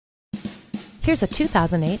Here's a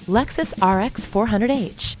 2008 Lexus RX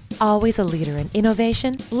 400h. Always a leader in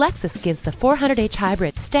innovation, Lexus gives the 400h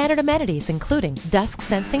Hybrid standard amenities including dusk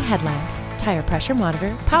sensing headlamps, tire pressure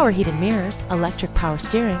monitor, power heated mirrors, electric power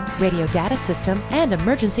steering, radio data system, and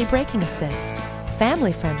emergency braking assist.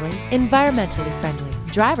 Family friendly, environmentally friendly,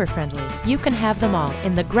 driver friendly, you can have them all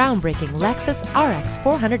in the groundbreaking Lexus RX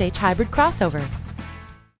 400h Hybrid crossover.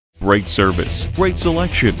 Great service, great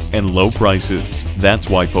selection, and low prices.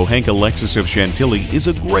 That's why Pohanka Lexus of Chantilly is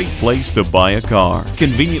a great place to buy a car.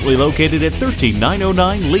 Conveniently located at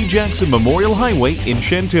 13909 Lee Jackson Memorial Highway in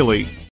Chantilly.